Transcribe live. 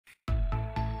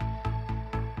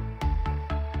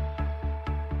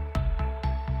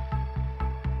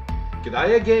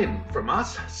G'day again from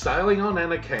us sailing on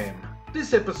Anacam.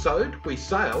 This episode we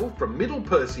sail from Middle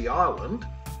Percy Island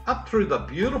up through the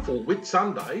beautiful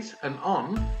Whitsundays and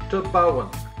on to Bowen.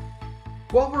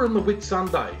 While we're in the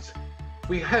Whitsundays,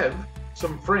 we have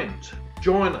some friends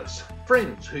join us,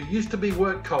 friends who used to be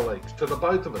work colleagues to the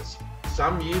both of us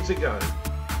some years ago.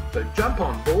 So jump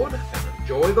on board and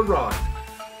enjoy the ride.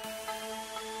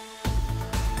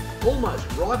 Almost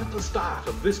right at the start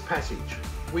of this passage,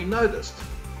 we noticed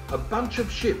a bunch of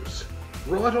ships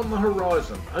right on the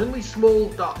horizon, only small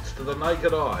dots to the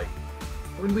naked eye.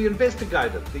 When we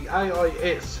investigated the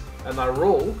AIS, and they were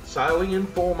all sailing in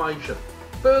formation.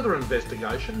 Further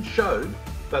investigation showed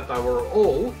that they were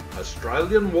all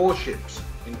Australian warships,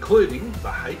 including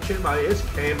the HMAS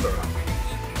Canberra.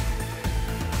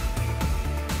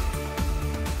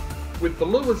 With the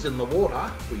lures in the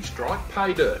water, we strike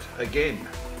pay dirt again.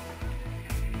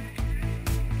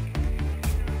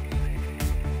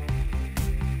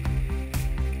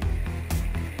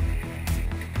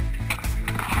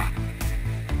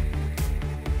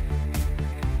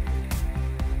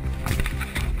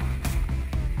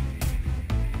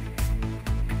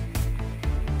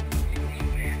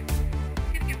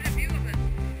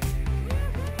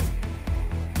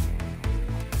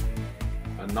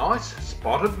 A nice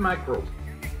spotted mackerel.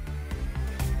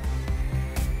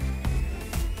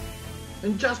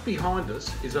 And just behind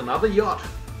us is another yacht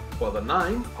by the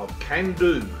name of Can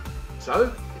Do.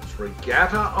 So it's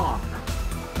regatta on.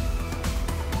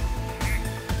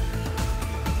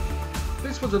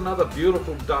 This was another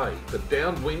beautiful day for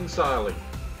downwind sailing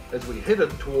as we headed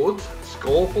towards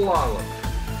Scoreful Island.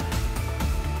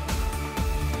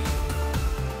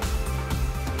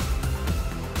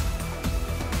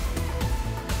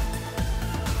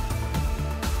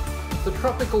 The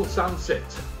tropical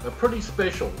sunsets are pretty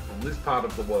special in this part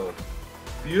of the world.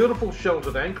 Beautiful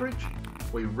sheltered anchorage,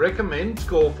 we recommend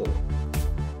Scoreful.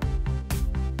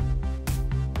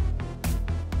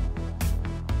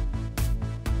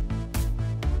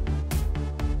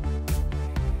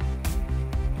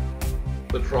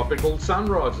 The tropical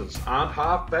sunrises aren't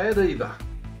half bad either,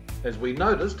 as we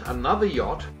noticed another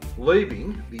yacht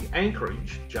leaving the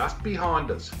anchorage just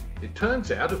behind us. It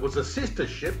turns out it was a sister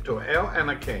ship to our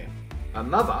Anacam.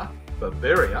 Another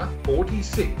Bavaria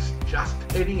 46 just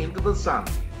heading into the sun.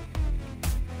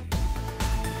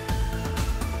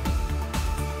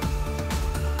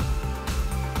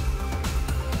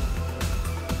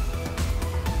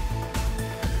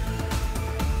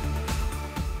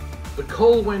 The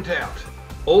call went out,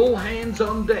 all hands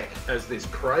on deck, as this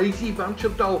crazy bunch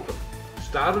of dolphins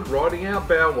started riding our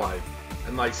bow wave,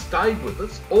 and they stayed with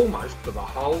us almost for the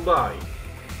whole day.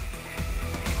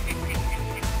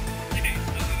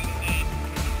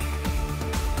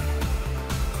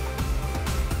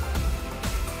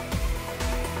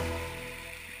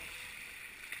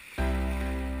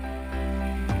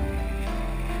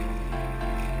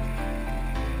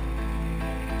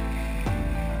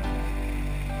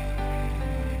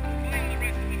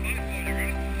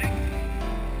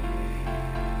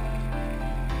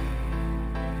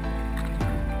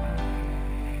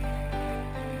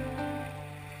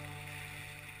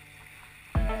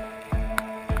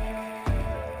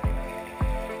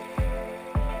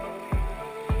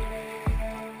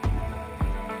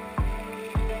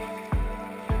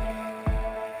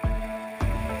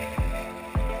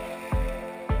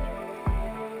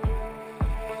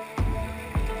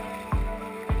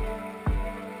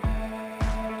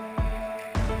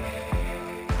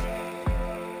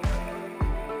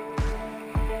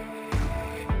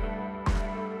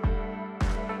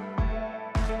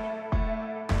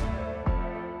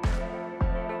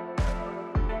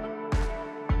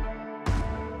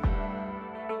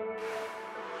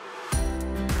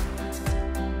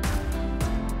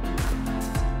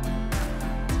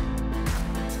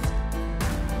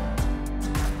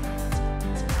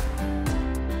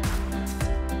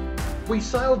 We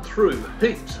sailed through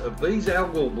heaps of these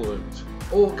algal blooms,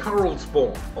 or coral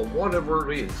spawn, or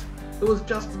whatever it is. There was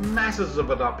just masses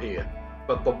of it up here,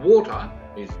 but the water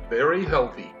is very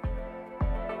healthy.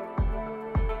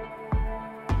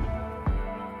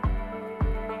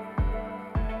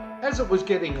 As it was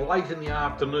getting late in the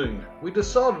afternoon, we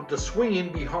decided to swing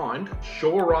in behind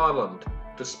Shore Island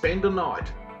to spend a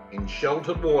night in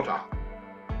sheltered water.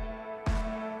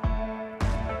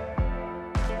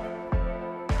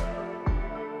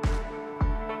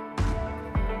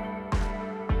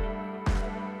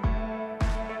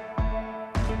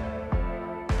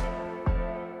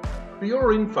 For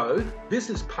your info, this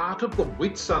is part of the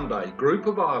Whitsunday group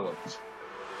of islands.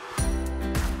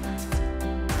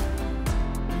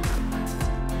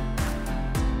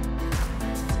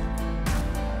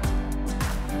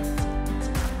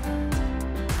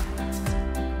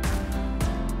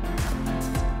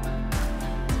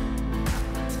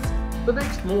 The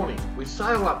next morning, we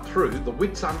sail up through the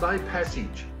Whitsunday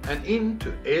Passage and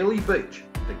into Airlie Beach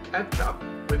to catch up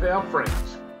with our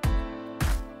friends.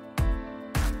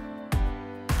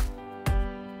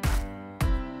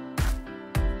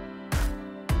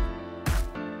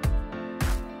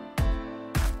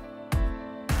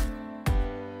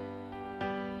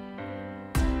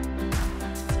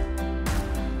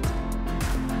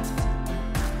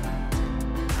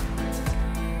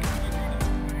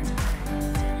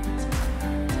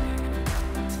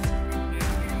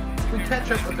 We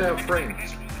catch up with our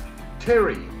friends,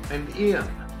 Terry and Ian,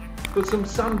 for some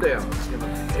sundowners in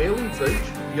an Airlie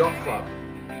Beach yacht club.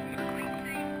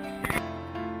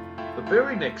 The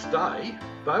very next day,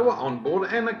 they were on board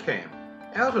Anacam,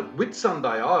 out at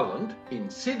Whitsunday Island in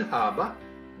Syd Harbour,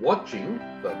 watching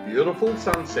the beautiful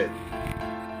sunset.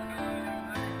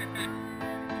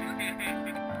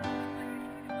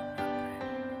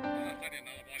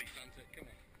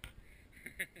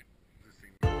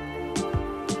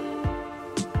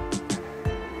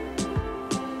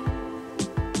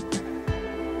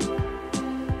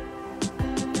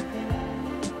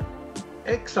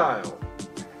 Exhale.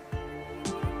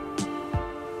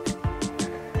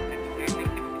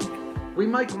 We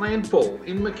make landfall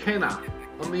in McKenna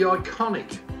on the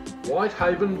iconic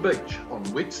Whitehaven Beach on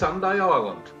Whitsunday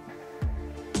Island.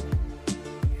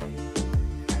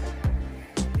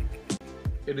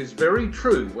 It is very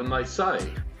true when they say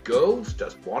girls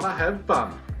just want to have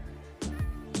fun.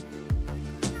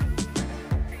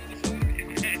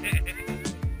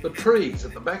 The trees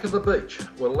at the back of the beach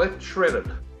were left shredded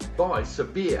by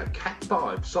severe Cat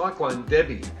 5 Cyclone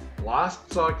Debbie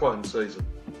last cyclone season.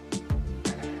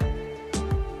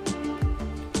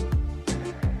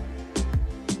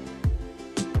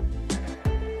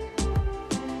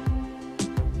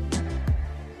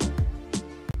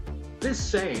 This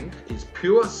sand is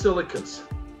pure silicas,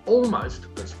 almost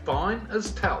as fine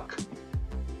as talc.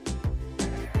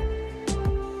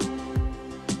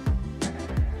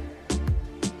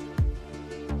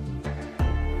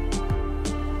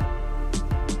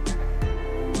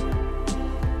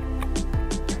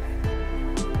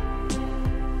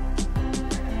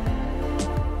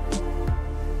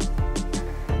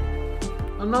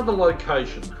 Another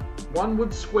location, one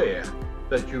would swear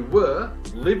that you were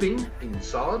living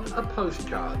inside a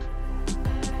postcard.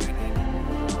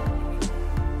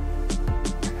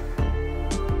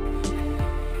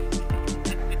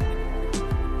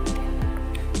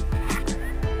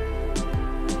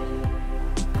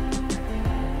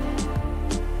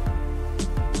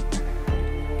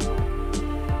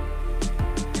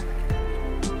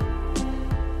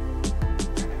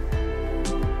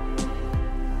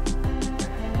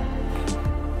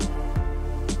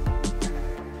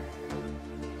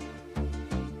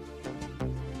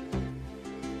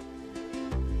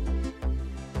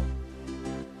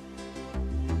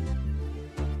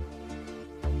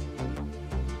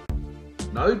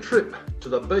 No trip to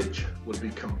the beach would be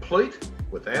complete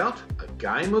without a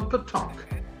game of petanque.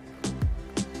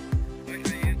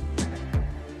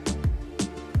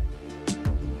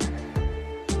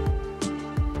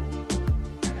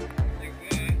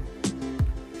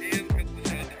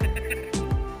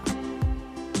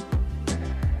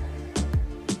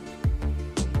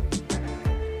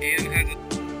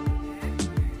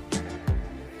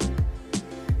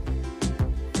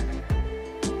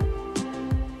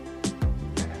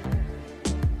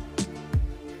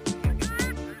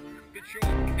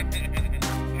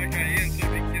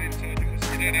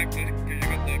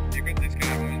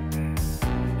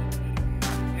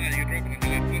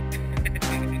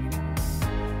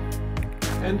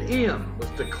 And Ian was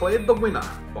declared the winner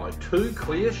by 2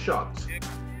 clear shots.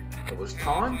 It was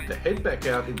time to head back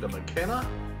out into McKenna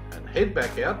and head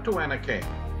back out to Anacam.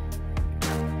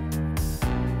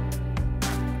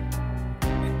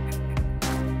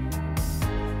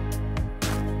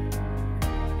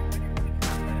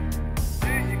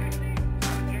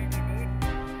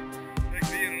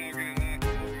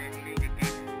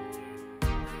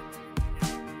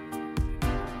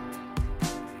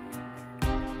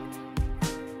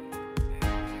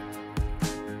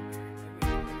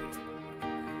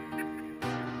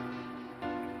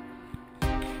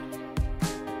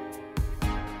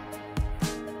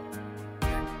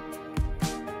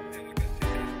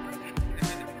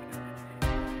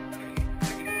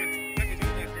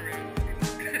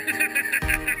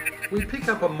 We pick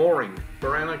up a mooring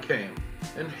for Anacam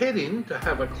and head in to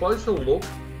have a closer look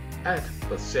at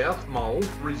the South Mole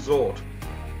Resort.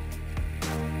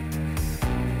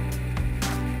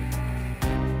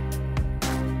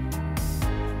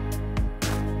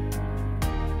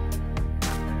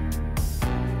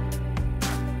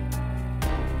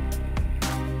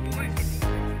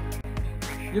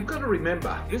 You've got to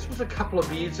remember, this was a couple of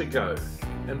years ago,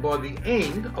 and by the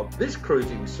end of this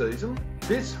cruising season,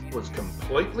 this was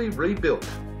completely rebuilt.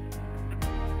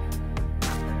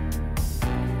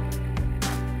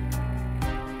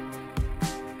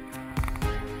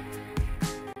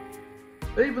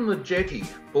 Even the jetty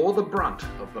bore the brunt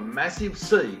of the massive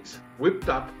seas whipped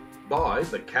up by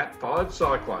the Cat 5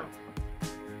 cyclone.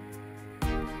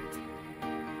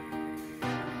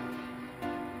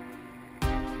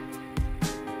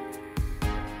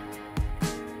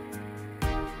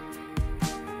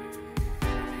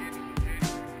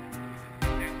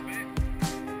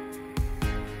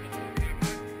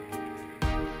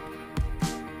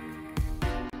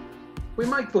 We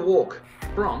make the walk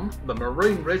from the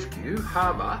Marine Rescue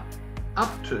Harbour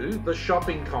up to the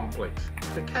shopping complex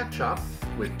to catch up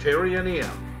with Terry and Ian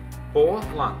for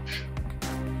lunch.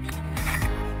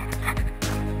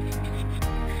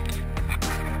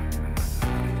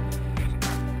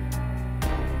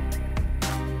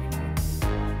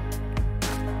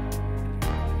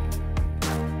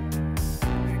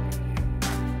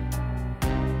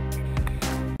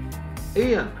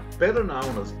 Ian, better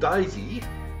known as Daisy,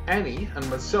 Annie and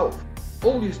myself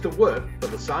all used to work for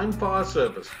the same fire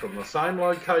service from the same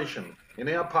location in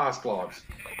our past lives.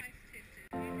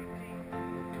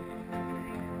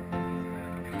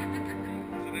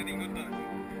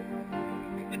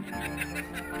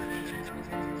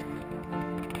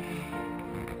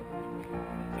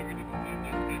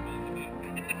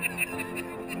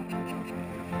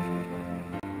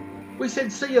 We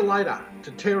said see you later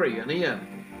to Terry and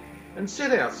Ian and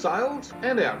set our sails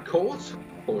and our course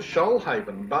for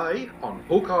Shoalhaven Bay on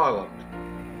Hook Island.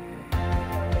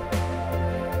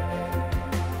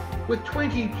 With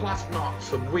 20 plus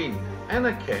knots of wind,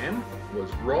 Anacam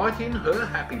was right in her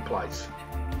happy place.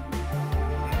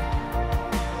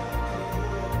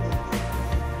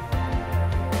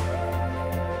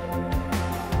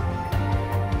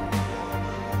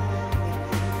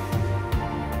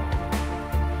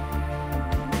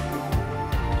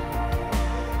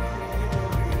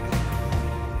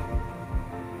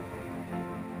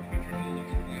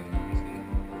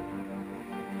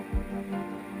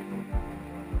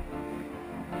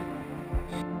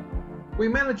 We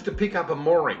managed to pick up a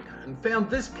mooring and found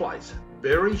this place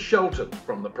very sheltered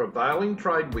from the prevailing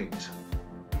trade winds.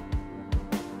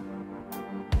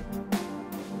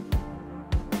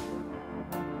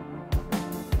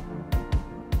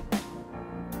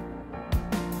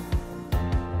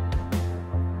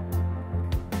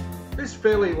 This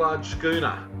fairly large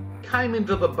schooner came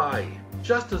into the bay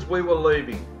just as we were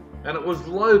leaving, and it was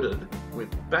loaded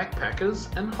with backpackers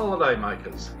and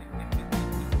holidaymakers.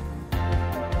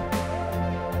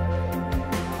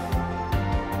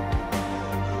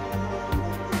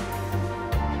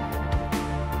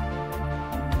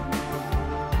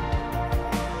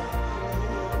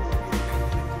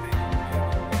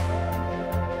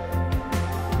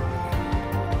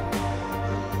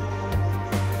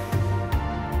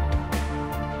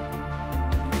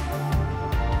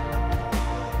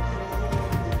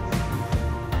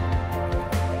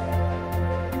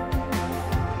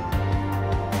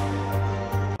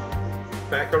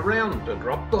 Back around to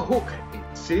drop the hook in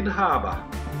Sid Harbour.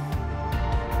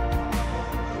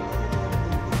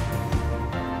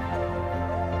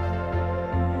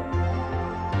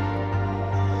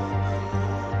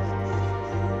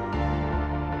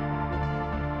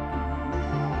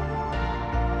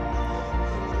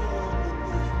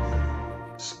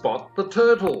 Spot the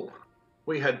turtle.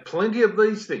 We had plenty of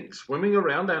these things swimming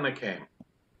around Anacam.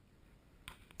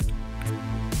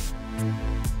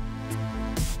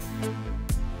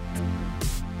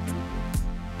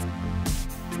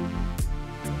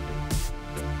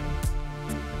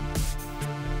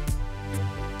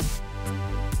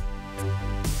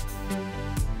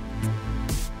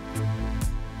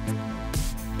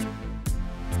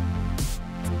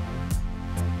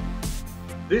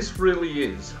 This really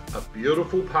is a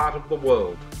beautiful part of the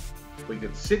world. We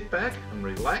could sit back and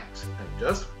relax and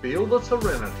just feel the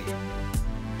serenity.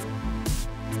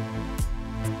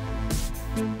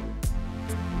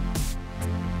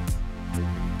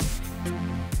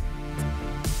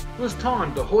 It was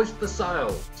time to hoist the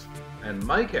sails and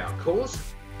make our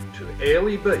course to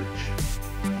Airlie Beach.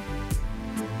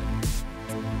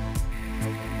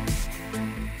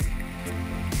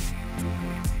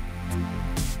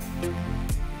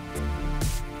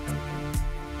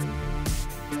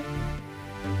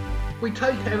 We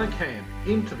take Anacam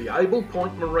into the Able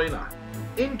Point Marina,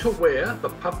 into where the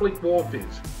public wharf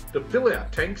is, to fill our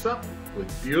tanks up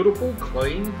with beautiful,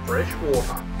 clean, fresh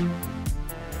water.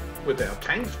 With our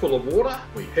tanks full of water,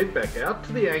 we head back out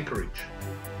to the anchorage.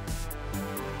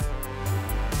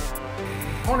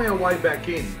 On our way back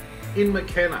in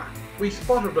McKenna, we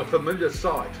spotted a familiar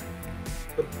sight,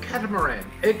 the catamaran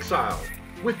Exile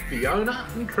with Fiona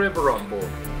and Trevor on board.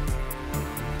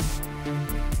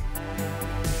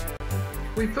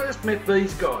 We first met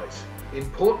these guys in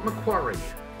Port Macquarie,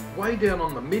 way down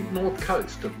on the mid-north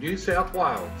coast of New South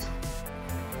Wales.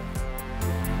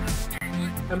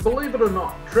 And believe it or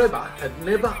not, Trevor had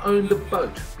never owned a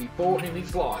boat before in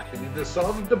his life, and he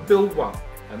decided to build one.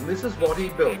 And this is what he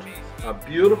built, a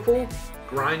beautiful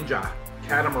Granger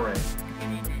catamaran.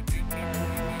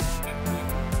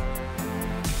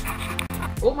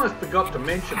 Almost forgot to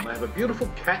mention they have a beautiful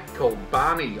cat called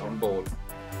Barney on board.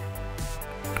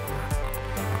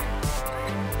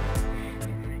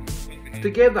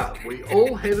 Together, we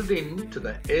all headed in to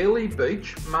the Airlie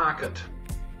Beach market.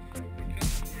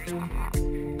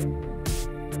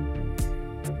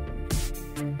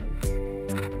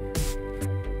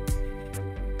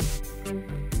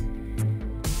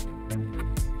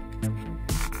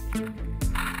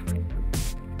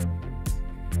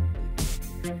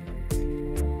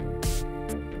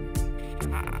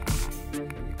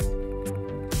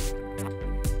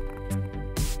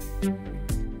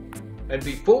 And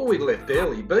before we left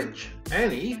Airlie Beach,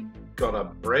 Annie got a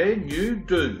brand new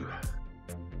do.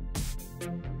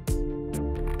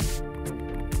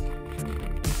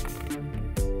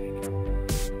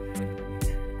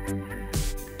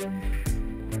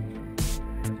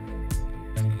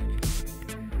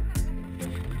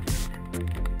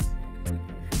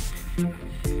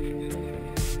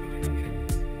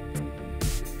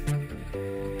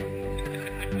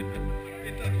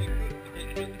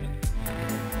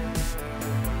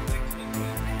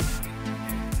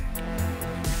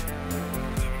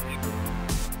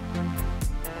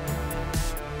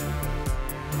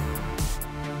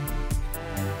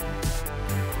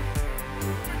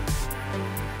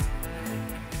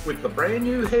 With the brand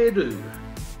new hairdo,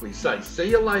 we say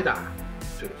see you later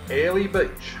to Airlie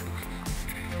Beach.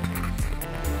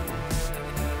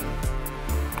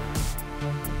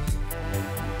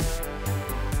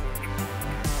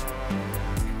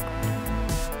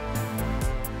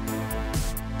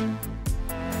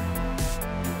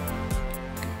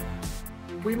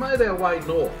 We made our way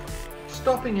north,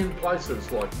 stopping in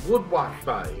places like Woodward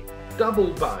Bay, Double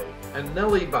Bay and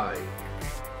Nellie Bay.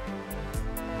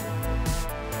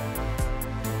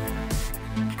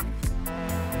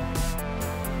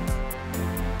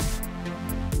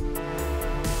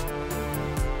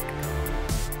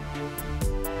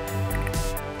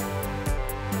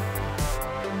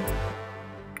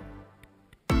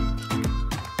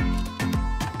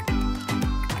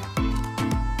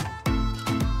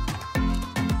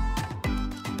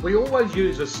 We always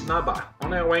use a snubber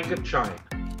on our anchor chain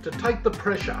to take the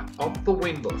pressure off the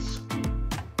windlass.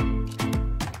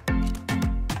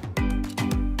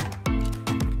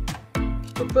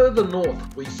 The further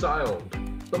north we sailed,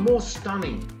 the more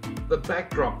stunning the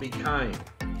backdrop became.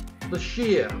 The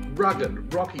sheer,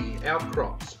 rugged, rocky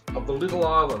outcrops of the little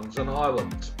islands and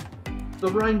islands, the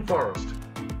rainforest,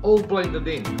 all blended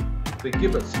in to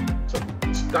give us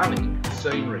some stunning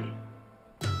scenery.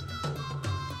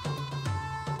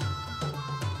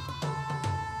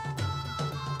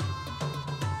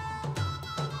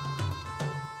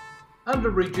 Under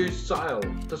reduced sail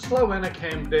to slow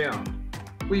Anacam down,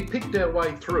 we picked our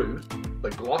way through the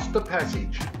Gloucester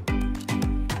Passage.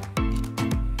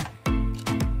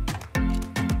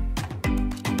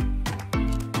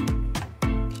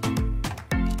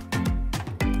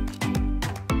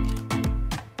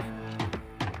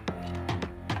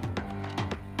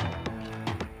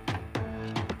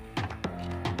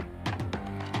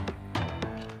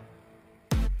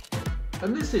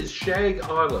 And this is Shag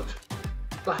Islet,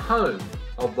 the home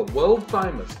of the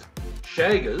world-famous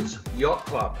Shaggers Yacht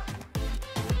Club.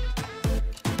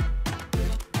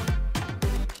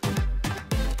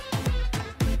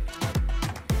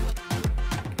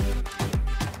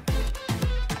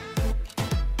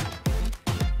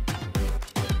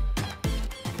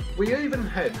 We even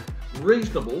had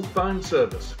reasonable phone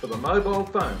service for the mobile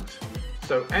phones,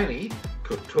 so Annie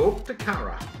could talk to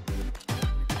Cara.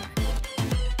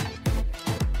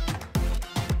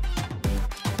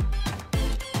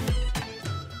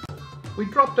 We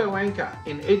dropped our anchor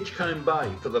in Edgecombe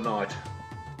Bay for the night.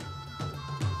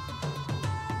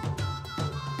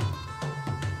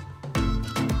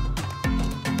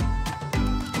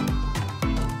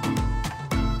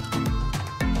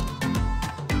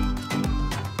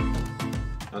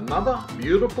 Another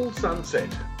beautiful sunset.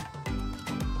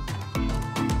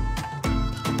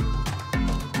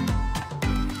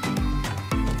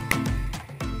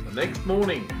 The next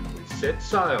morning we set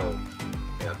sail.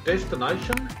 Our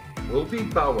destination will be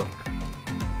Bowen.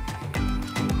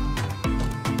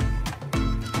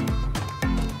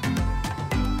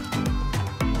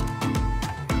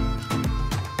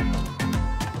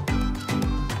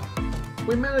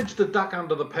 We managed to duck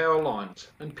under the power lines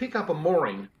and pick up a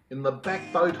mooring in the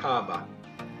back boat harbour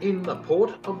in the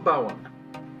port of Bowen.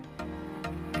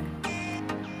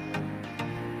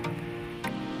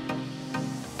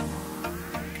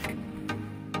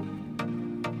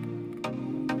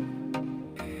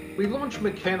 We launch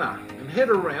McKenna and head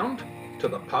around to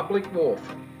the public wharf.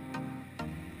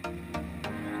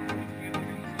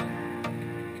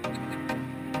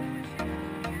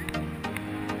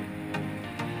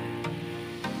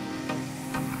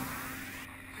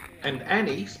 And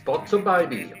Annie spots a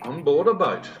baby on board a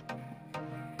boat.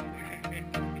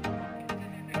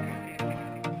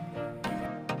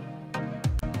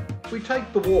 We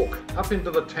take the walk up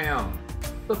into the town,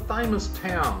 the famous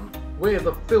town where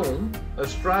the film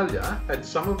Australia had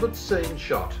some of its scenes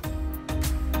shot.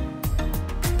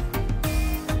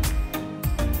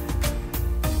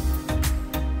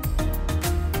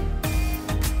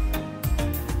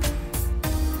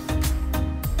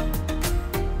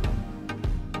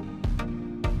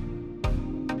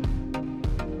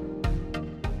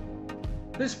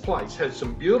 This place has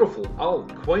some beautiful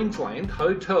old Queensland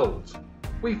hotels.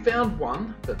 We found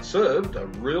one that served a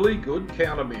really good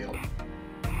counter meal.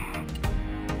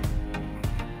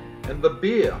 And the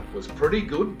beer was pretty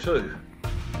good too.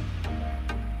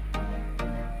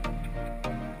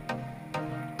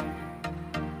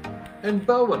 And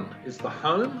Bowen is the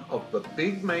home of the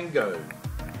big mango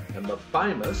and the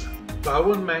famous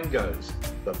Bowen mangoes,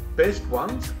 the best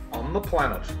ones on the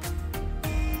planet.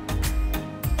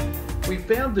 We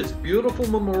found this beautiful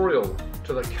memorial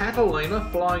to the Catalina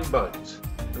flying boats,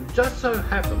 and just so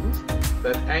happens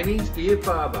that Annie's dear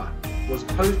father was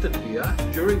posted here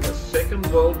during the Second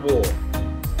World War.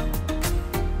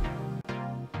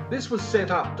 This was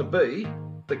set up to be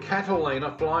the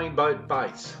Catalina flying boat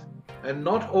base, and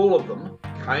not all of them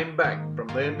came back from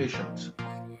their missions.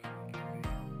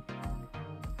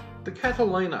 The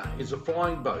Catalina is a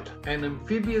flying boat, an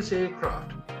amphibious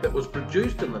aircraft that was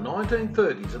produced in the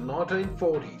 1930s and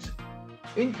 1940s.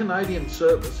 In Canadian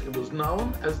service, it was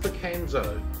known as the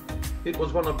Canzo. It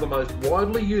was one of the most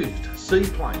widely used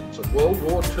seaplanes of World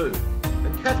War II,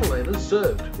 and Catalinas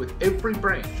served with every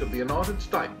branch of the United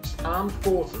States Armed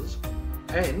Forces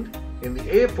and in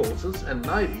the Air Forces and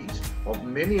Navies of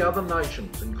many other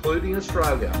nations, including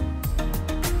Australia.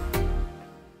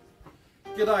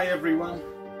 G'day everyone,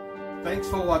 thanks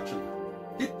for watching.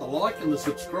 Hit the like and the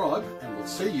subscribe, and we'll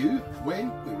see you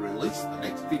when we release the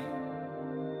next video.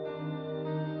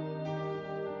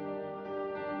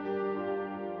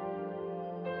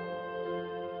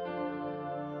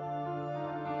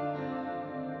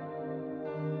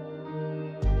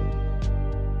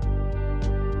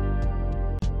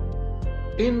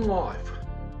 In life,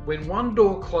 when one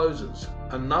door closes,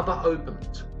 another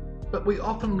opens, but we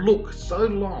often look so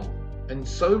long and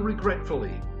so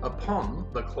regretfully upon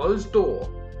the closed door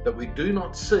that we do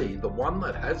not see the one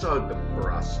that has opened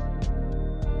for us.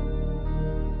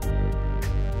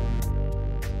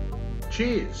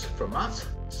 Cheers from us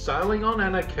sailing on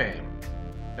Anacam,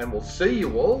 and we'll see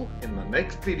you all in the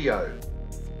next video.